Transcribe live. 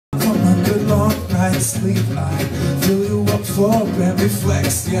night sleep, I fill you up for baby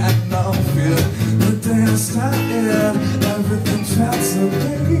flex. Yeah, no fear. The day I started, everything felt so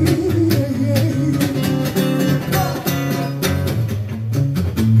great.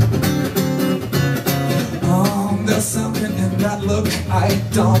 There's something in that look I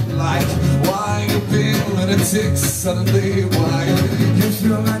don't like. Why you being lunatic suddenly? Why you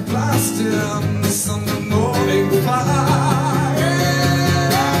feel like blasting the Sunday morning fire?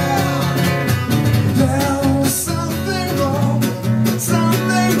 There's something wrong,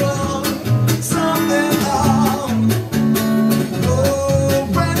 something wrong, something wrong. Oh,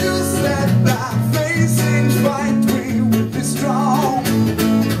 when you said that facing fight we would be strong.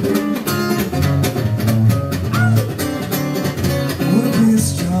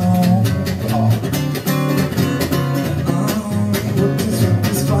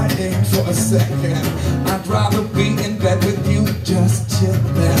 Second, I'd rather be in bed with you, just chill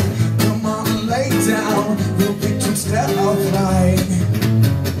there. Come on and lay down, we'll be two-step of light.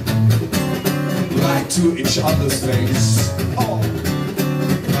 Right to each other's face. Oh.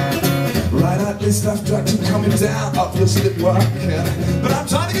 Right at least I've tried to calm you down, obviously working. But I'm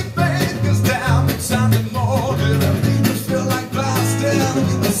trying to get paid, cause damn, it's Sunday morning. You feel like blasting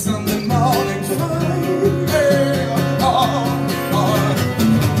a Sunday morning fire. Yeah. Oh.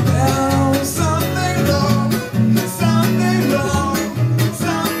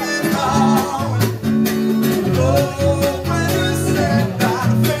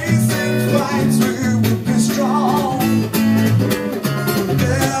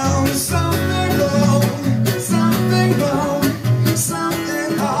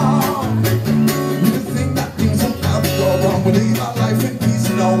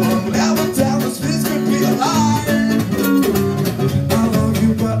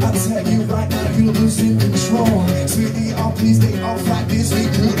 Please take off like this, we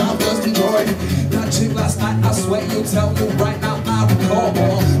could have just enjoyed that chick last night. I swear you'll tell me